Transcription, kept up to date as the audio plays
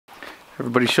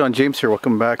Everybody, Sean James here.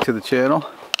 Welcome back to the channel.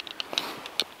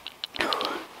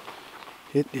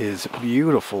 It is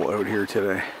beautiful out here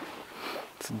today.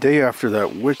 It's the day after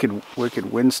that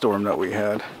wicked windstorm that we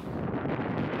had.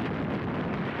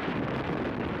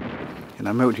 And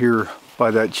I'm out here by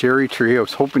that cherry tree. I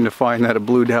was hoping to find that it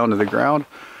blew down to the ground.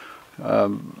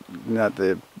 Not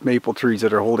the maple trees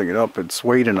that are holding it up had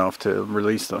swayed enough to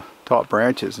release the top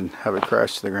branches and have it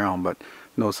crash to the ground, but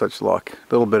no such luck. A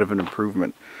little bit of an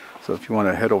improvement. So if you want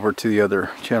to head over to the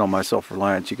other channel, My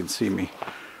Self-Reliance, you can see me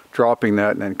dropping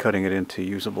that and then cutting it into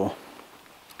usable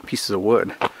pieces of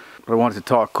wood. But I wanted to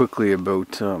talk quickly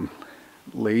about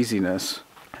laziness.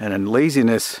 And then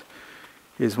laziness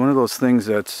is one of those things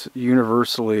that's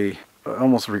universally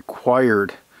almost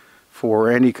required for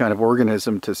any kind of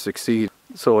organism to succeed.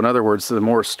 So in other words, the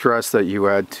more stress that you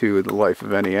add to the life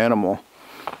of any animal,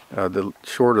 the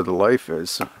shorter the life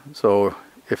is. So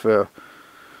if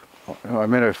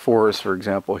I'm in a forest, for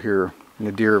example, here, and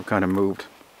the deer have kind of moved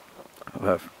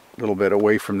a little bit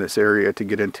away from this area to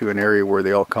get into an area where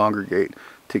they all congregate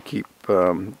to keep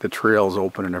the trails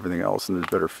open and everything else, and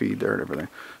there's better feed there and everything.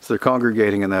 So they're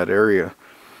congregating in that area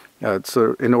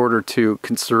so in order to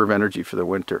conserve energy for the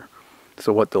winter.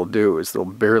 So what they'll do is they'll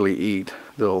barely eat.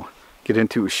 They'll get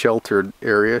into a sheltered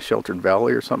area, sheltered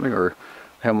valley or something, or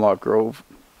hemlock grove.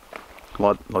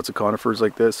 Lots of conifers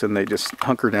like this, and they just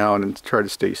hunker down and try to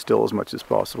stay still as much as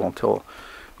possible until,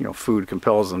 you know, food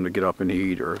compels them to get up and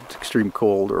eat, or it's extreme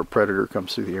cold, or a predator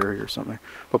comes through the area or something.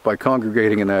 But by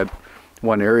congregating in that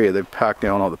one area, they pack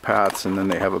down all the paths, and then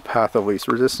they have a path of least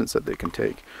resistance that they can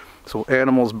take. So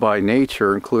animals by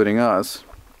nature, including us,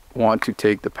 want to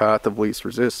take the path of least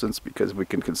resistance because we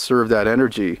can conserve that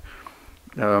energy.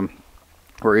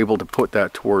 We're able to put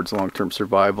that towards long-term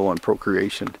survival and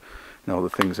procreation, and all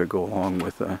the things that go along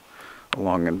with a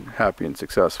long and happy and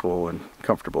successful and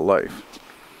comfortable life.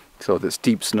 So this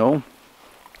deep snow,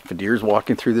 if a deer's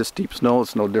walking through this deep snow,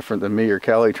 it's no different than me or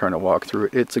Callie trying to walk through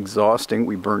it. It's exhausting.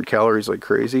 We burn calories like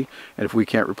crazy, and if we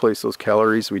can't replace those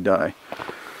calories, we die.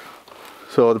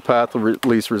 So the path of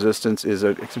least resistance is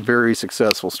a very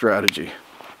successful strategy.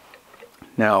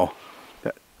 Now,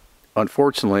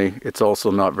 unfortunately, it's also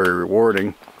not very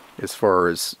rewarding as far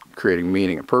as creating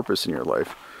meaning and purpose in your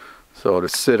life. So to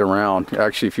sit around,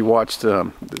 actually, if you watched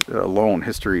the Alone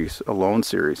series,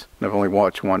 and I've only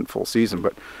watched one full season,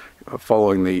 but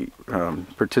following the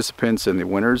participants and the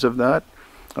winners of that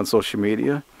on social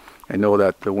media, I know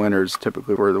that the winners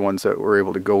typically were the ones that were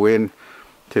able to go in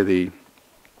to the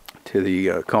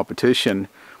competition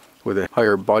with a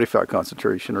higher body fat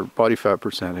concentration or body fat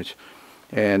percentage,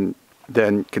 and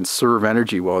then conserve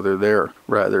energy while they're there,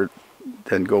 rather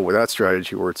than go with that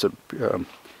strategy where it's a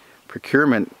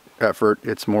procurement effort.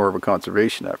 It's more of a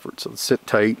conservation effort. So sit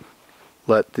tight,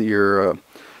 let your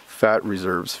fat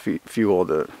reserves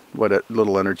fuel what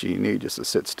little energy you need just to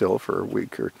sit still for a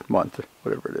week or month, or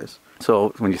whatever it is.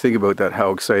 So when you think about that, how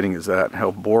exciting is that?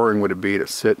 How boring would it be to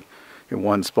sit in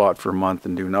one spot for a month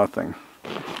and do nothing?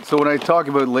 So when I talk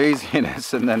about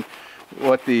laziness, and then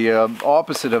what the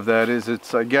opposite of that is,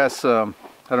 it's, I guess, I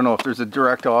don't know if there's a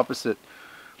direct opposite,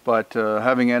 but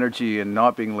having energy and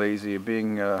not being lazy,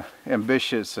 being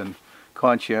ambitious and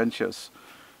conscientious,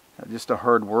 just a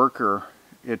hard worker,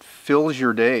 it fills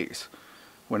your days.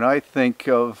 When I think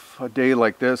of a day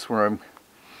like this where I'm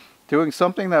doing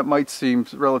something that might seem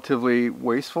relatively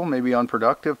wasteful, maybe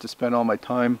unproductive, to spend all my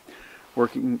time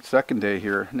working, second day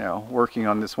here now, working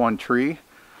on this one tree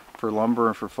for lumber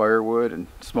and for firewood and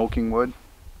smoking wood.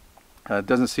 It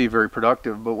doesn't seem very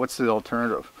productive, but what's the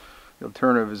alternative? The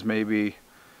alternative is maybe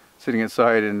sitting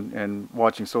inside and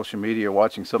watching social media,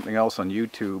 watching something else on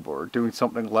YouTube, or doing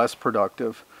something less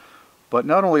productive. But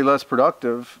not only less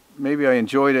productive, maybe I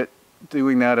enjoyed it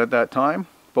doing that at that time,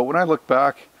 but when I look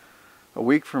back a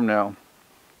week from now,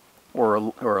 or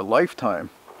a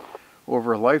lifetime,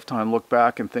 over a lifetime, look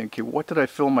back and think, what did I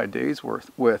fill my days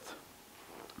with?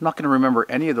 I'm not going to remember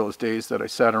any of those days that I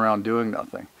sat around doing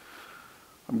nothing.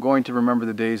 I'm going to remember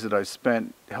the days that I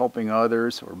spent helping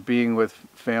others, or being with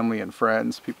family and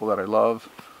friends, people that I love,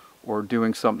 or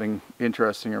doing something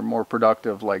interesting or more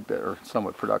productive like that, or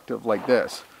somewhat productive like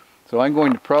this. So I'm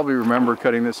going to probably remember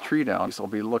cutting this tree down. So I'll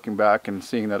be looking back and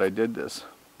seeing that I did this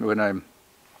when I'm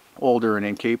older and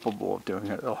incapable of doing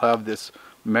it. I'll have this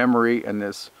memory and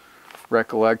this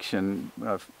recollection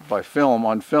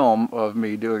on film of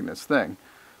me doing this thing.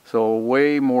 So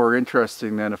way more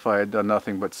interesting than if I had done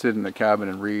nothing but sit in the cabin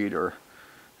and read, or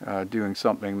doing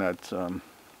something that's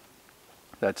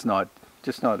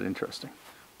just not interesting,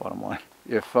 bottom line.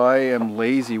 If I am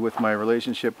lazy with my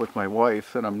relationship with my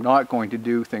wife, then I'm not going to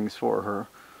do things for her.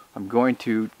 I'm going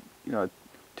to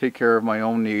take care of my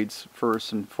own needs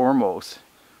first and foremost,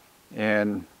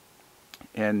 and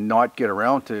not get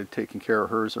around to taking care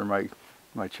of hers or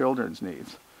my children's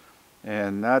needs.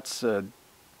 And that's a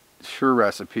sure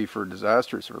recipe for a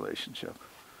disastrous relationship.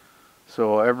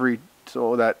 So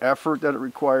that effort that it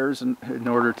requires in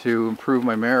order to improve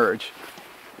my marriage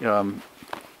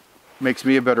makes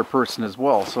me a better person as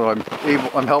well. So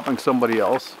I'm helping somebody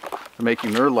else,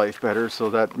 making their life better,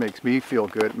 so that makes me feel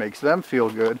good, makes them feel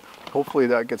good. Hopefully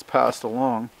that gets passed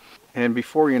along, and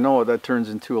before you know it, that turns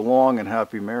into a long and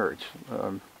happy marriage.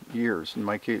 Years. In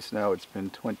my case now, it'll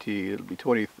be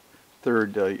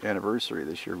 23rd anniversary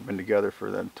this year. We've been together for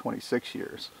then 26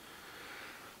 years.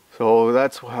 So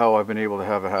that's how I've been able to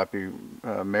have a happy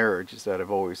marriage, is that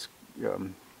I've always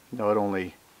not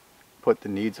only put the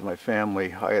needs of my family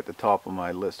high at the top of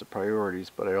my list of priorities,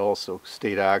 but I also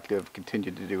stayed active,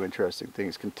 continued to do interesting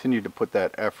things, continued to put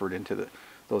that effort into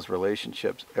those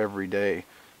relationships every day,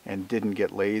 and didn't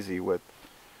get lazy with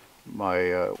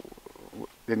my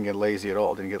didn't get lazy at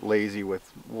all, didn't get lazy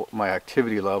with my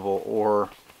activity level or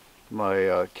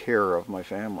my care of my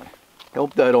family. I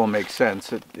hope that all makes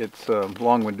sense. It's a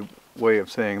long-winded way of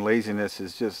saying laziness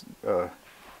is just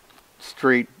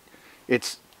straight,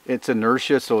 it's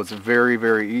inertia, so it's very,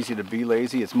 very easy to be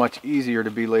lazy. It's much easier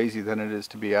to be lazy than it is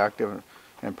to be active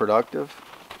and productive.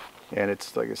 And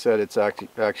it's, like I said, it's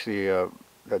actually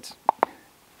that's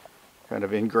kind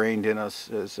of ingrained in us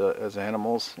as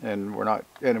animals, and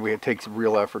it takes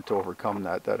real effort to overcome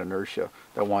that inertia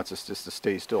that wants us just to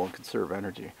stay still and conserve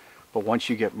energy. But once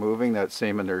you get moving, that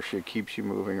same inertia keeps you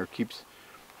moving, or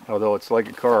although it's like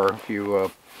a car, if you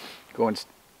going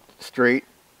straight,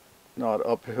 not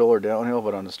uphill or downhill,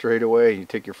 but on the straightaway, you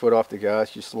take your foot off the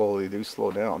gas, you slowly do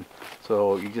slow down.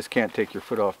 So you just can't take your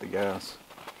foot off the gas.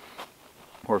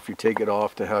 Or if you take it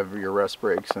off, to have your rest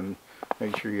breaks and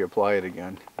make sure you apply it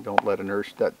again. Don't let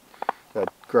inertia, that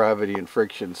gravity and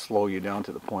friction, slow you down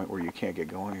to the point where you can't get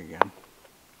going again.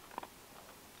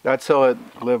 That's how I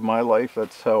live my life.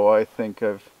 That's how I think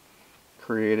I've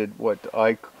created what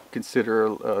I consider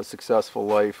a successful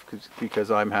life, because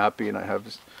I'm happy and I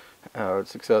have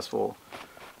successful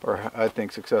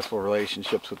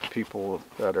relationships with the people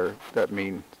that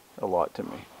mean a lot to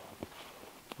me.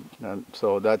 And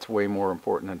so that's way more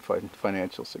important than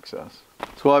financial success.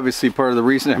 So obviously part of the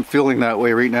reason I'm feeling that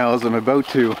way right now is I'm about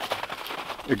to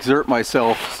exert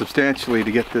myself substantially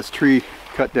to get this tree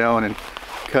cut down and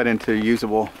cut into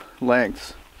usable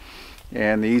lengths.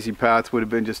 And the easy path would have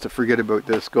been just to forget about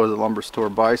this, go to the lumber store,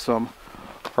 buy some,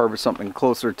 harvest something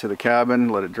closer to the cabin,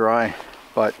 let it dry.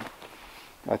 But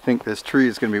I think this tree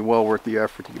is going to be well worth the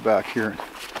effort to get back here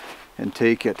and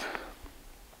take it.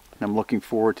 And I'm looking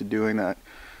forward to doing that.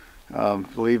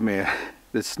 Believe me,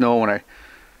 this snow, when I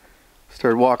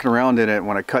started walking around in it,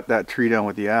 when I cut that tree down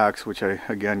with the axe, which I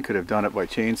again could have done it by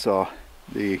chainsaw,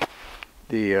 the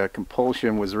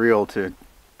compulsion was real to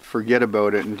forget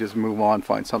about it and just move on,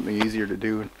 find something easier to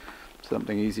do,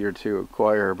 something easier to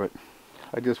acquire. But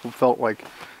I just felt like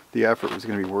the effort was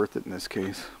going to be worth it in this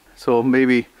case. So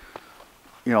maybe,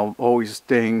 you know, always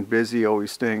staying busy,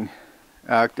 always staying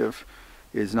active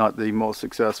is not the most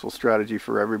successful strategy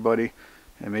for everybody,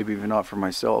 and maybe even not for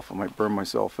myself. I might burn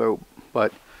myself out.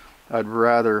 But I'd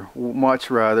much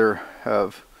rather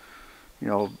have,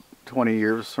 20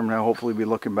 years from now, hopefully be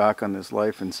looking back on this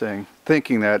life and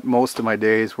thinking that most of my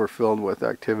days were filled with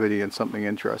activity and something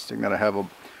interesting, that I have a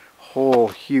whole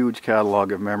huge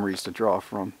catalog of memories to draw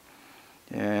from,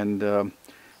 and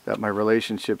that my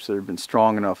relationships have been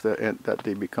strong enough that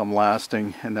they become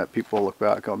lasting, and that people look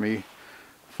back on me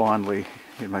fondly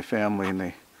in my family and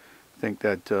they think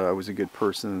that I was a good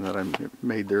person and that I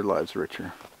made their lives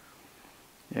richer.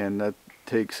 And that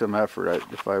takes some effort.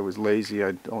 If I was lazy,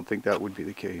 I don't think that would be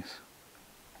the case.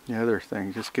 The other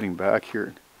thing, just getting back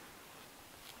here,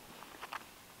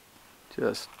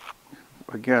 just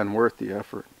again worth the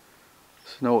effort.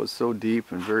 Snow is so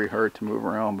deep and very hard to move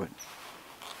around, but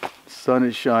the sun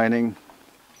is shining.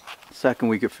 Second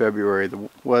week of February, the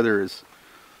weather is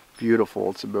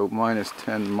beautiful. It's about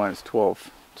 -10,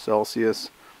 -12 Celsius.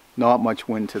 Not much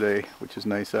wind today, which is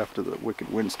nice after the wicked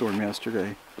windstorm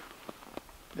yesterday.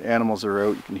 The animals are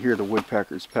out. You can hear the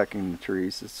woodpeckers pecking the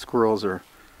trees. The squirrels they're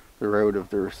out of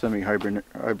their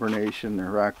semi-hibernation.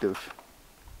 They're active.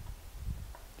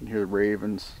 You can hear the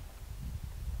ravens.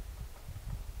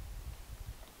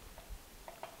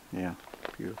 Yeah,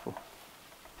 beautiful.